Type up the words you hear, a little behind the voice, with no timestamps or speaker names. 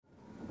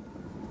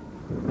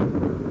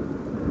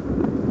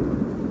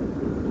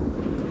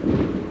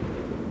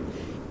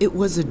It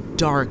was a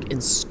dark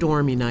and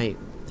stormy night,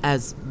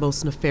 as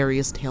most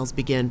nefarious tales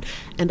begin,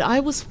 and I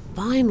was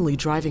finally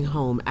driving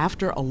home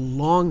after a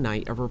long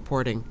night of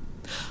reporting.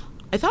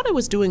 I thought I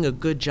was doing a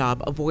good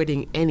job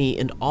avoiding any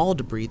and all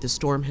debris the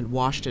storm had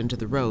washed into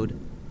the road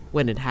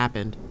when it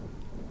happened.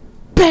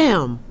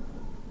 Bam!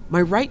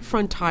 My right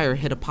front tire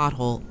hit a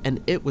pothole, and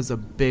it was a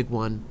big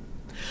one.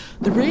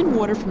 The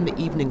rainwater from the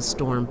evening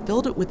storm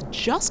filled it with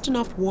just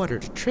enough water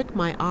to trick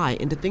my eye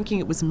into thinking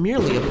it was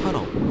merely a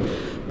puddle.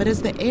 But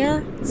as the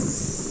air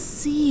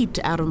seeped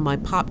out of my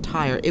popped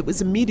tire, it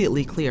was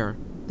immediately clear.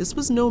 This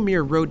was no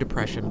mere road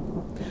depression.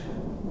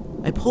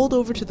 I pulled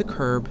over to the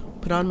curb,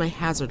 put on my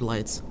hazard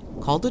lights,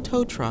 called a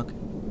tow truck,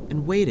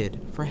 and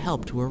waited for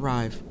help to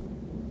arrive.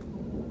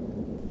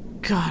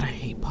 God, I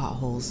hate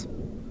potholes.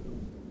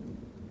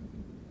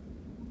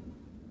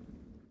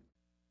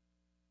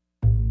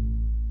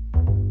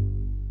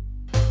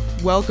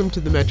 Welcome to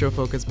the Metro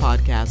Focus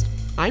podcast.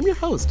 I'm your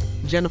host,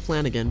 Jenna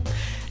Flanagan.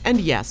 And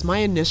yes, my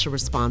initial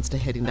response to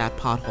hitting that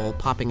pothole,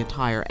 popping a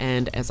tire,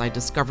 and as I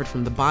discovered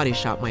from the body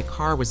shop my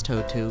car was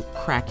towed to,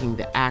 cracking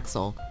the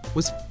axle,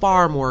 was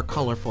far more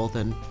colorful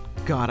than,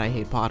 God, I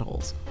hate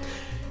potholes.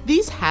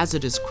 These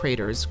hazardous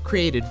craters,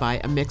 created by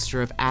a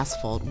mixture of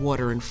asphalt,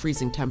 water, and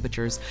freezing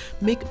temperatures,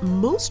 make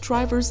most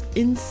drivers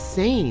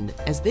insane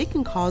as they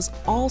can cause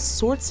all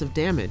sorts of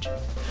damage,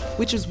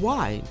 which is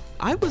why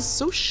I was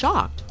so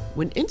shocked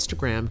when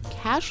Instagram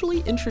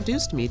casually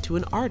introduced me to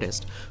an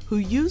artist who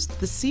used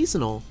the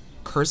seasonal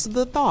Curse of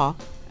the Thaw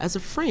as a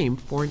frame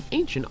for an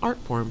ancient art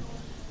form.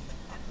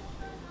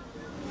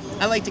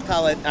 I like to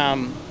call it,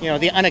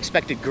 the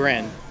unexpected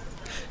grin.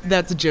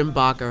 That's Jim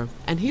Bakker,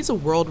 and he's a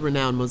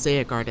world-renowned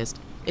mosaic artist.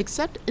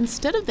 Except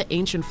instead of the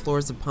ancient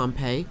floors of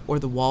Pompeii or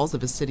the walls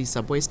of a city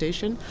subway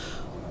station,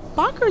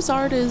 Bakker's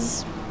art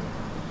is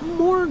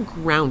more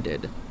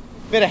grounded.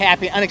 Bit of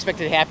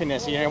unexpected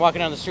happiness. You're walking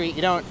down the street,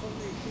 you don't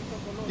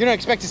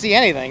expect to see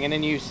anything, and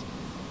then you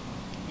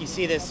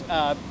see this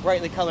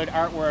brightly colored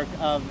artwork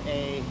of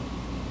a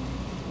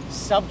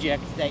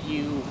subject that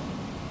you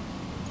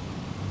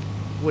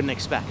wouldn't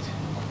expect.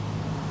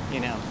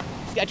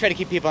 I try to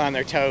keep people on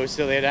their toes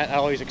so they're not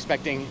always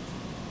expecting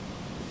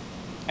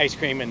ice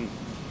cream and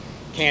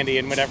candy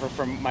and whatever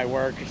from my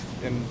work.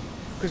 And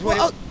because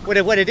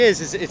what it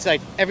is it's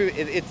like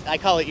I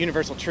call it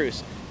universal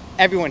truth.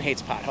 Everyone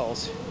hates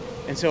potholes,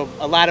 and so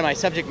a lot of my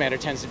subject matter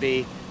tends to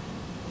be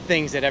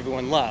things that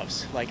everyone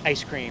loves, like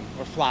ice cream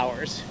or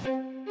flowers.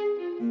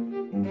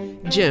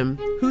 Jim,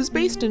 who's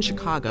based in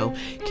Chicago,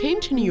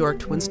 came to New York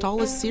to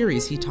install a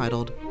series he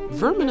titled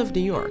Vermin of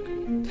New York.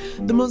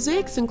 The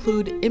mosaics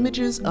include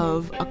images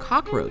of a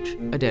cockroach,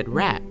 a dead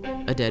rat,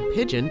 a dead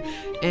pigeon,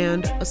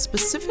 and a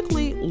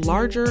specifically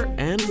larger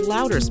and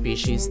louder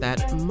species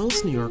that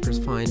most New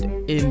Yorkers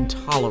find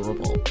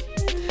intolerable.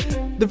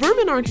 The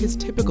vermin aren't his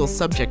typical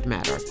subject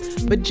matter,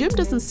 but Jim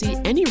doesn't see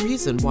any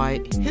reason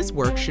why his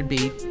work should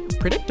be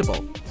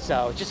predictable.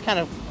 So just kind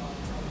of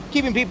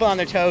keeping people on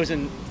their toes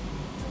and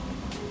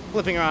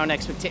flipping around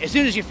expectations. As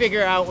soon as you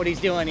figure out what he's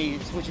doing, he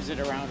switches it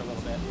around a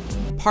little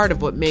bit. Part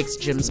of what makes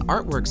Jim's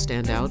artwork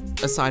stand out,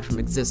 aside from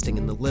existing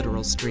in the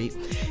literal street,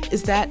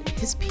 is that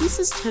his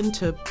pieces tend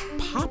to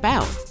pop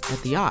out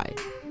at the eye.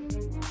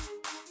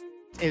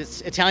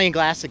 It's Italian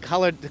glass. The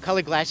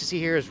colored glass you see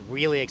here is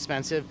really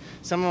expensive.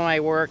 Some of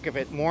my work, if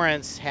it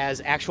warrants, has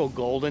actual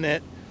gold in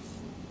it.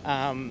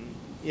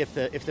 If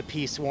the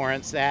piece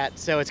warrants that.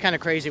 So it's kind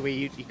of crazy where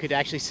you could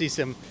actually see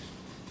some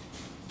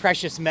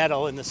precious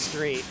metal in the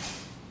street.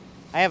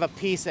 I have a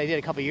piece I did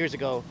a couple years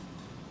ago.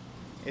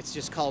 It's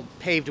just called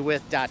Paved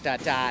With ...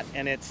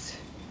 and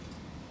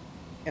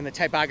the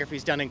typography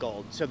is done in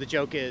gold. So the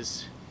joke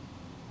is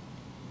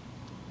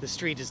the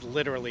street is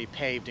literally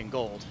paved in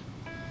gold.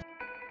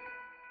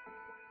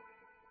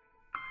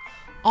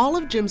 All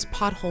of Jim's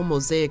pothole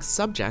mosaic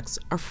subjects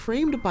are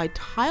framed by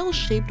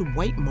tile-shaped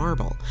white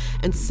marble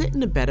and sit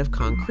in a bed of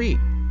concrete.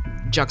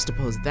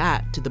 Juxtapose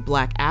that to the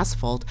black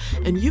asphalt,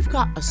 and you've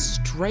got a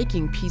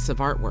striking piece of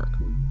artwork.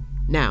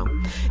 Now,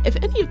 if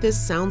any of this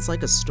sounds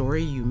like a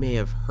story you may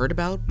have heard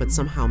about but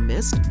somehow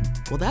missed,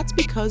 well, that's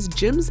because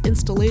Jim's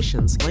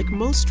installations, like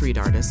most street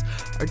artists,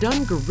 are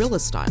done guerrilla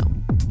style,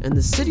 and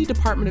the City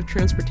Department of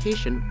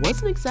Transportation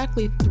wasn't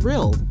exactly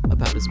thrilled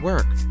about his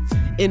work.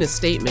 In a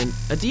statement,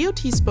 a DOT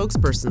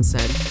spokesperson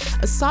said,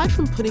 aside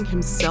from putting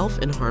himself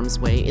in harm's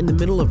way in the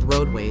middle of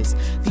roadways,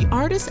 the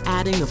artist's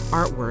adding of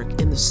artwork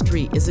in the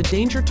street is a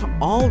danger to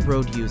all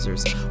road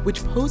users,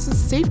 which poses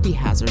safety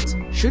hazards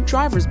should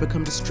drivers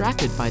become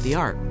distracted by the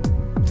art.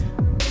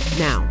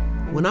 Now,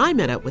 when I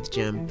met up with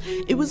Jim,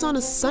 it was on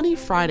a sunny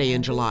Friday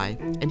in July,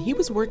 and he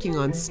was working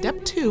on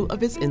step 2 of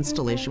his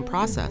installation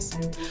process.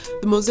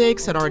 The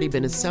mosaics had already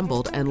been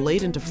assembled and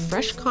laid into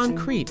fresh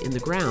concrete in the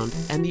ground,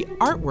 and the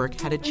artwork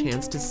had a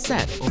chance to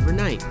set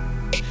overnight.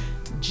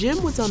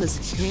 Jim was on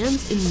his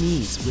hands and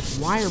knees with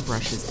wire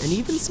brushes and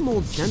even some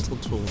old dental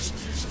tools,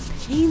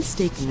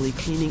 painstakingly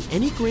cleaning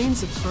any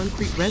grains of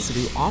concrete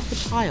residue off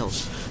the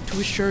tiles to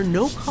assure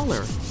no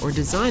color or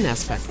design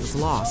aspect was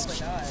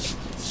lost.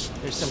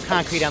 There's some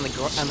concrete on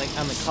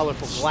the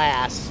colorful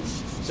glass,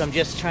 So I'm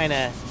just trying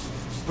to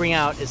bring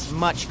out as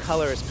much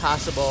color as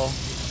possible,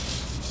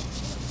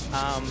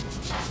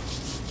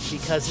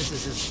 because this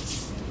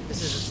is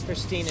as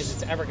pristine as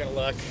it's ever going to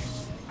look.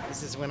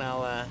 This is when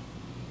I'll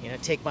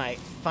take my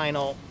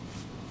final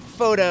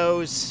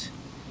photos,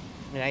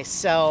 and I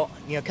sell,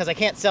 because I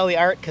can't sell the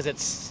art because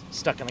it's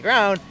stuck on the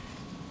ground.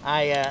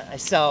 I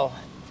sell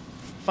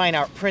fine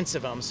art prints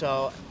of them.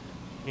 So,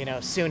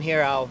 soon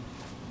here I'll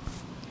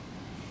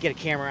get a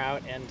camera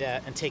out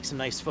and take some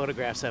nice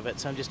photographs of it.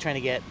 So I'm just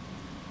trying to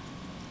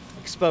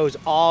expose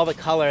all the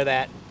color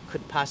that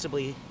could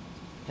possibly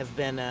have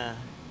been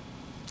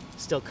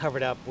still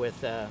covered up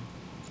with the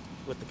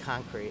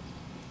concrete.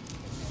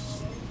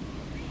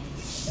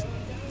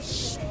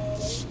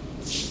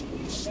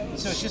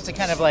 So it's just a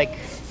kind of like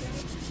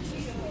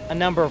a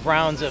number of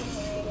rounds of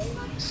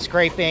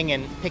scraping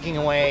and picking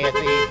away at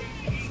the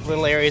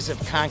little areas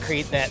of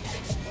concrete that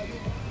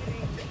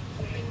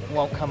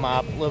won't come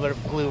up. A little bit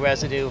of glue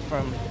residue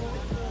from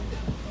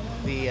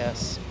the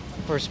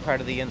first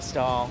part of the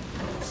install.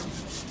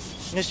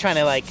 I'm just trying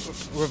to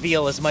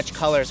reveal as much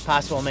color as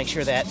possible and make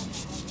sure that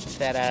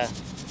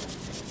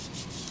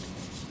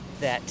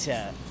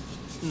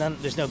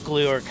there's no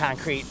glue or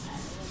concrete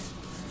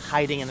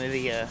hiding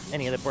into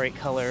any of the bright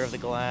color of the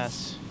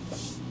glass.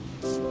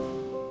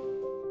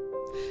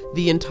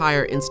 The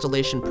entire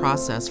installation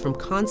process from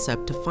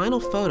concept to final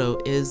photo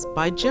is,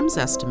 by Jim's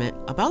estimate,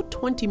 about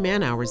 20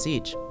 man-hours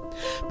each.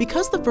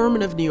 Because the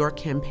Vermin of New York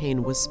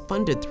campaign was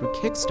funded through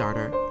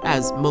Kickstarter,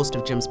 as most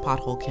of Jim's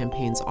pothole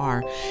campaigns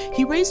are,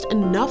 he raised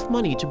enough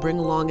money to bring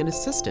along an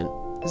assistant,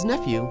 his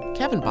nephew,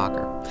 Kevin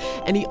Bacher.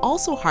 And he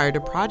also hired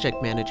a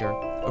project manager,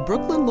 a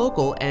Brooklyn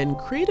local and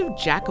creative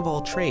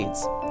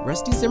jack-of-all-trades,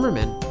 Rusty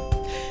Zimmerman.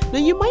 Now,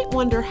 you might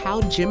wonder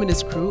how Jim and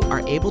his crew are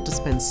able to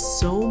spend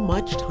so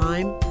much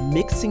time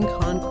mixing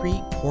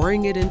concrete,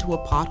 pouring it into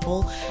a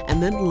pothole,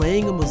 and then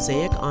laying a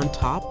mosaic on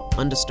top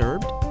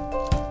undisturbed.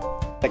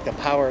 Like the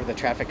power of the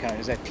traffic cone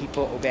is that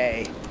people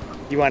obey.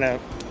 You want to,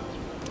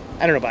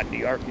 I don't know about New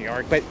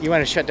York, but you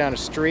want to shut down a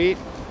street,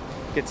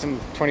 get some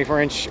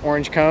 24-inch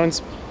orange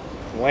cones,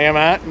 lay them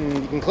out,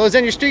 and you can close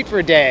down your street for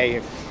a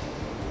day.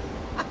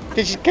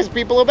 Because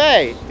people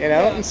obey,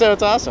 and so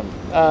it's awesome.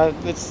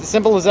 It's as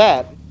simple as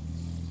that.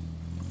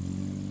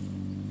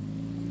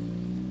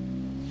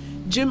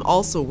 Jim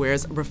also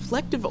wears a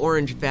reflective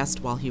orange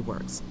vest while he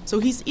works, so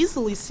he's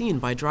easily seen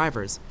by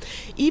drivers.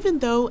 Even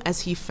though,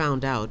 as he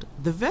found out,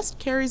 the vest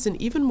carries an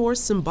even more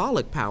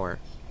symbolic power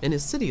in a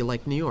city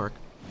like New York.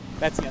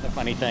 That's the other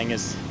funny thing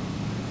is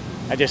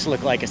I just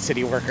look like a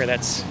city worker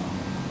that's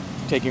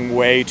taking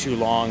way too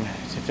long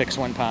to fix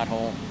one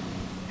pothole.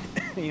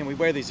 We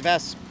wear these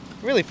vests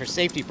really for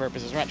safety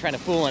purposes. We're not trying to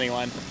fool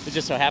anyone. It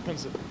just so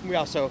happens that we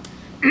also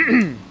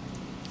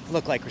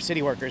look like we're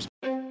city workers.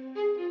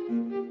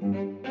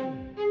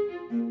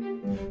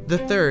 The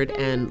third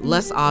and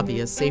less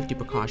obvious safety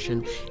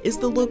precaution is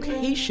the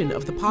location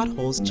of the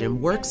potholes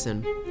Jim works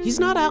in. He's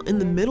not out in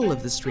the middle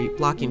of the street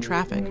blocking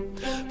traffic.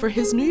 For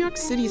his New York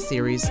City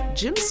series,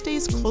 Jim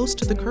stays close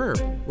to the curb,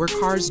 where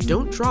cars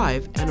don't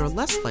drive and are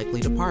less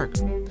likely to park.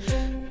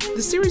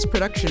 The series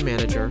production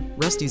manager,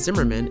 Rusty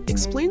Zimmerman,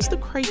 explains the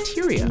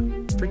criteria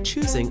for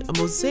choosing a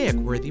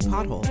mosaic-worthy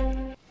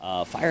pothole.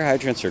 Fire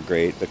hydrants are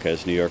great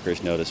because New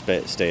Yorkers know to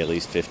stay at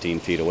least 15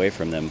 feet away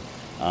from them.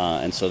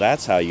 And so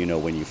that's how you know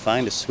when you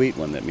find a sweet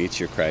one that meets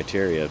your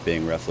criteria of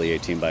being roughly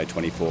 18 by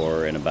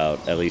 24 and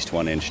about at least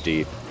 1 inch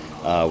deep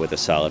with a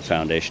solid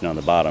foundation on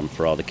the bottom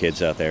for all the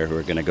kids out there who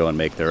are going to go and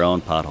make their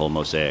own pothole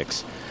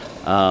mosaics.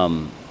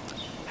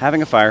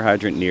 Having a fire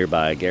hydrant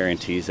nearby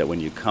guarantees that when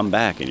you come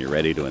back and you're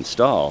ready to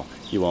install,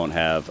 you won't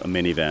have a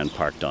minivan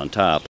parked on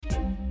top.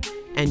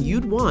 And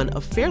you'd want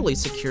a fairly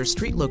secure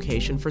street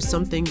location for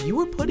something you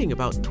were putting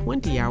about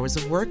 20 hours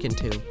of work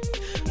into.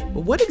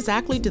 But what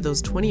exactly do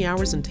those 20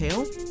 hours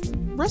entail?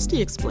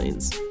 Rusty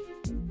explains.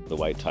 The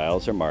white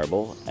tiles are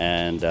marble,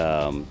 and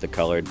the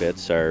colored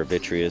bits are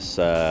vitreous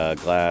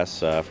glass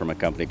from a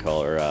company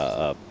called, or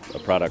a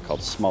product called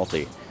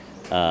Smalti,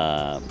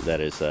 that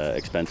is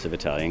expensive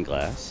Italian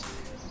glass.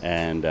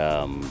 And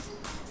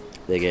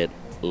they get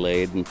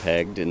laid and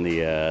pegged in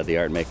the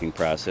art making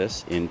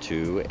process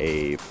into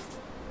a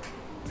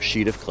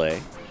sheet of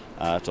clay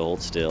to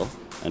hold still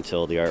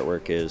until the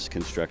artwork is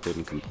constructed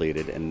and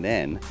completed, and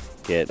then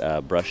get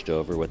brushed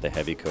over with a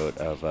heavy coat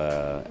of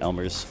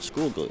Elmer's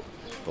school glue,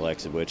 the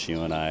likes of which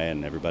you and I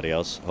and everybody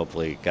else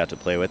hopefully got to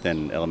play with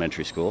in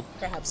elementary school.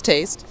 Perhaps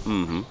taste.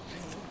 Mm-hmm.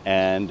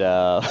 And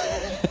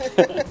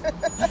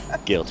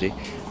guilty.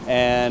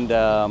 And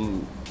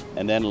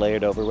then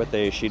layered over with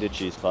a sheet of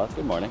cheesecloth.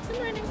 Good morning. Good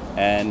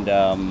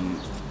morning.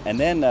 And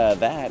then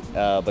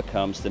that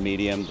becomes the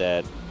medium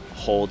that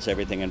holds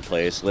everything in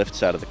place,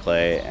 lifts out of the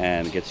clay,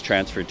 and gets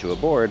transferred to a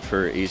board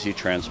for easy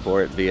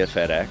transport via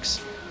FedEx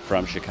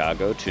from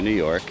Chicago to New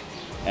York,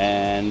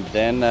 and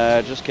then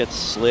just gets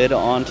slid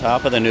on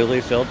top of the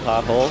newly filled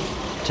pothole,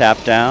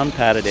 tapped down,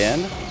 patted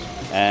in,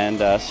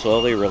 and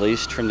slowly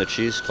released from the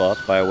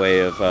cheesecloth by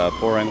way of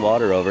pouring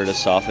water over to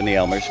soften the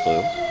Elmer's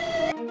glue.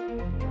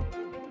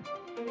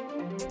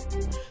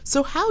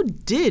 So how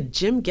did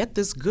Jim get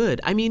this good?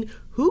 I mean,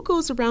 who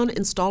goes around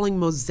installing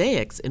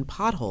mosaics in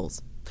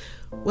potholes?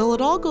 Well,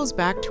 it all goes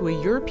back to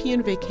a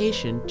European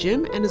vacation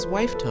Jim and his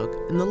wife took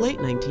in the late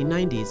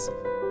 1990s.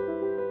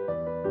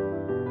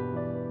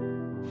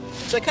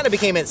 So I kind of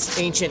became an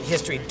ancient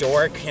history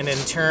dork, and in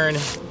turn,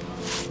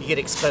 you get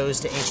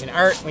exposed to ancient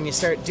art when you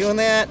start doing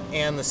that,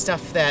 and the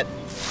stuff that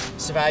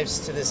survives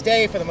to this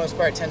day, for the most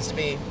part, tends to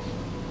be,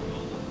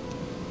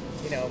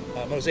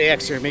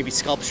 mosaics or maybe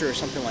sculpture or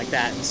something like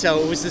that. And so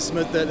it was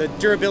the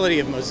durability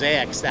of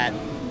mosaics that,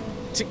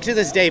 to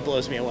this day,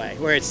 blows me away.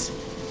 Where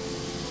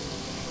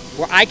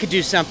I could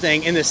do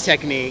something in this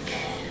technique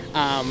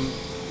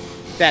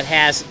that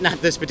has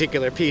not this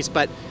particular piece,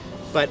 but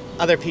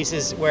other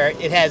pieces where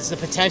it has the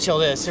potential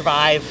to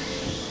survive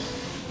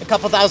a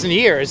couple thousand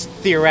years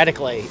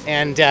theoretically,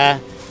 and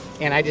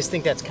I just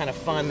think that's kind of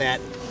fun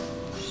that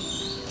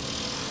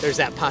there's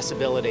that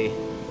possibility.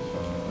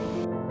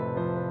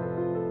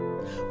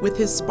 With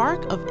his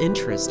spark of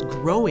interest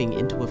growing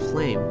into a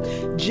flame,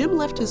 Jim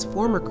left his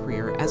former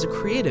career as a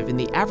creative in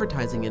the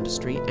advertising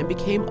industry and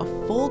became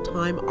a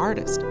full-time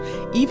artist,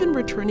 even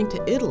returning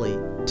to Italy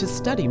to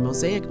study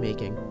mosaic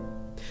making.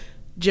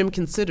 Jim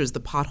considers the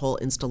pothole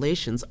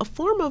installations a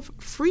form of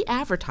free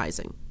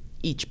advertising.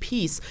 Each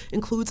piece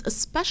includes a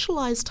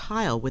specialized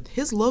tile with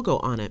his logo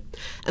on it,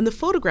 and the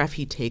photograph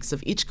he takes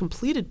of each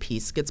completed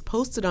piece gets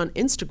posted on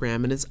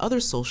Instagram and his other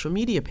social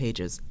media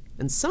pages,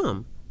 and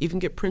some even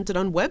get printed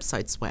on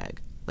website swag,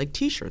 like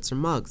t-shirts or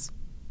mugs.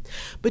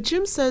 But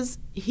Jim says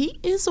he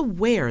is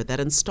aware that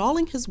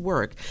installing his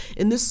work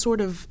in this sort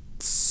of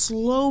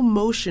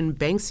slow-motion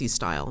Banksy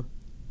style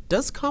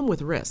does come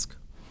with risk.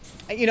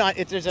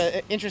 There's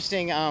an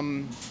interesting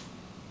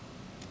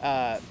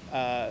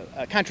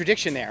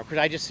contradiction there, because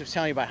I just was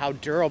telling you about how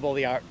durable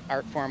the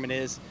art form it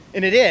is,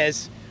 and it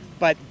is,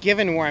 but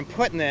given where I'm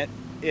putting it,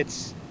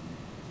 it's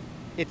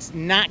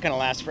not going to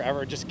last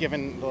forever, just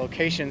given the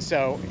location.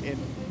 So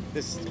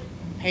this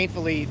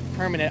painfully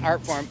permanent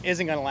art form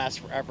isn't going to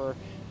last forever,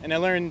 and I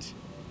learned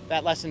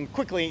that lesson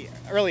quickly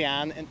early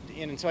on,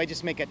 and so I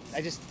just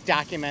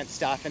document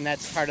stuff, and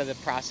that's part of the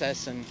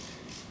process, and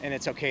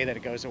it's okay that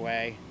it goes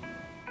away.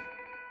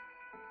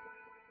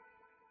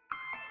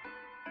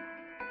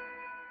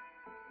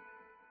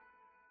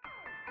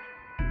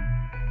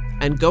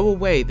 And go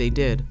away they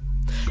did.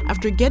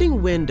 After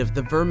getting wind of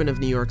the Vermin of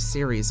New York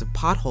series of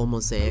pothole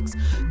mosaics,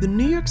 the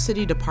New York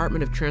City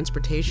Department of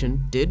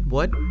Transportation did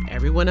what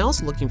everyone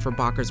else looking for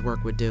Bacher's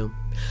work would do.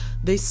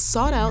 They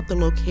sought out the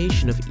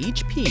location of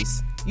each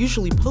piece,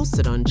 usually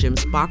posted on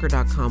Jim's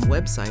Bacher.com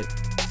website,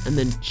 and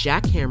then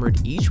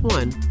jackhammered each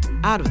one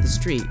out of the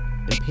street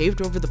and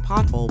paved over the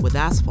pothole with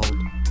asphalt.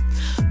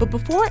 But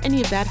before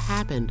any of that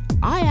happened,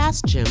 I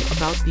asked Jim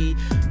about the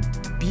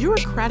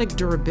bureaucratic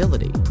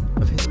durability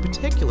of his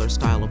particular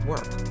style of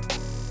work.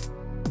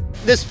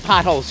 This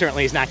pothole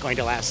certainly is not going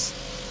to last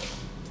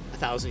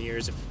 1,000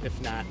 years,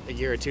 if not a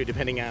year or two,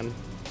 depending on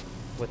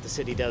what the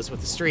city does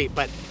with the street.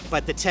 But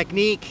the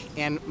technique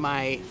and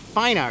my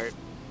fine art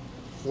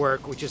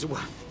work, which is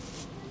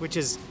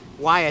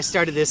why I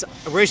started this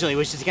originally,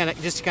 was just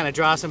to kind of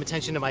draw some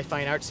attention to my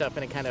fine art stuff,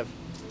 and it kind of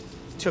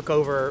took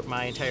over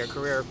my entire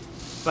career.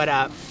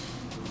 But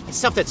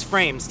stuff that's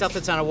framed, stuff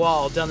that's on a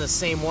wall, done the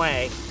same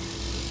way,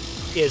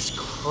 is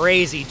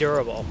crazy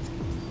durable.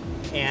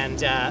 And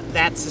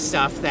that's the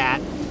stuff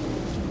that,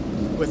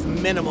 with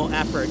minimal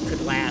effort,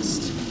 could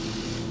last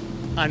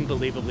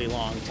unbelievably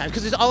long time.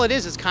 Because all it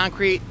is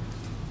concrete,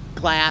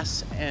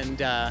 glass, and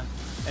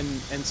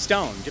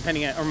stone,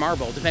 or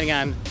marble, depending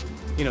on,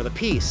 the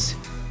piece.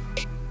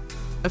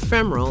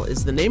 Ephemeral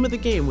is the name of the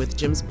game with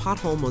Jim's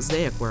pothole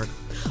mosaic work,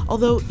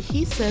 although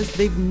he says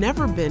they've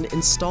never been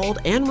installed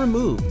and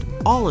removed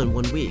all in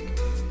 1 week.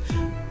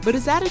 But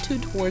his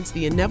attitude towards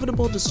the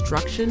inevitable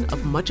destruction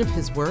of much of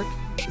his work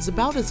is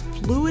about as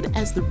fluid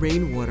as the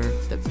rainwater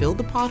that filled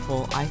the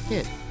pothole I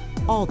hit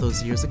all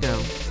those years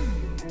ago.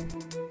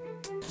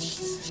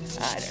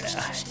 I don't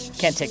know.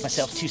 Can't take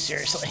myself too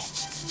seriously,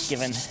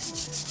 given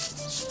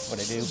what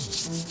I do.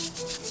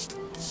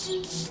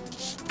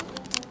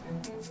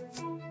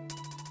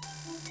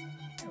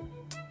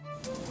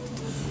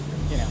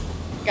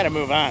 Gotta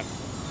move on.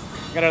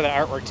 Got other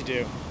artwork to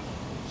do.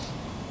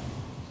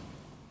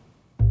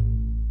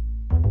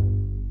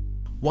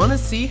 Want to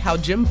see how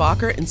Jim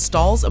Bacher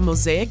installs a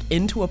mosaic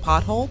into a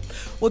pothole?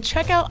 Well,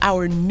 check out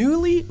our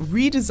newly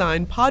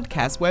redesigned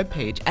podcast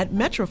webpage at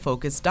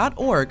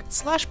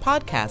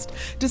metrofocus.org/podcast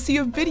to see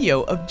a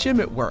video of Jim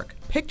at work,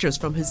 pictures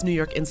from his New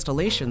York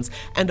installations,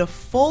 and a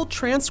full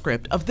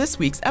transcript of this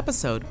week's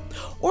episode.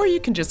 Or you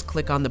can just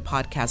click on the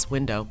podcast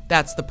window.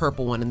 That's the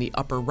purple one in the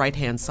upper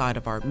right-hand side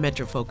of our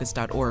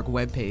metrofocus.org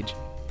webpage.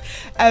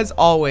 As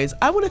always,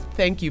 I want to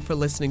thank you for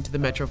listening to the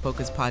Metro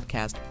Focus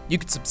podcast. You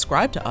can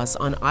subscribe to us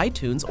on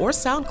iTunes or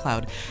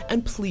SoundCloud,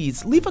 and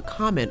please leave a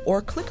comment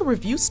or click a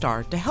review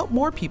star to help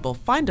more people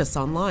find us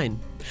online.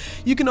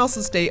 You can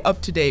also stay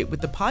up to date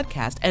with the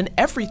podcast and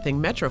everything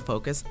Metro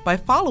Focus by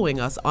following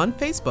us on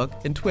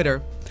Facebook and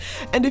Twitter.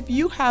 And if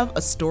you have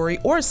a story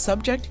or a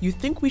subject you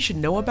think we should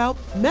know about,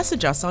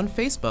 message us on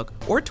Facebook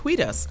or tweet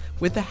us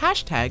with the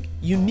hashtag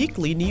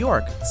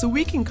 #UniquelyNewYork so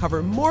we can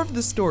cover more of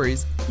the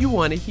stories you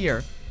want to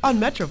hear on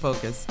Metro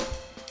Focus.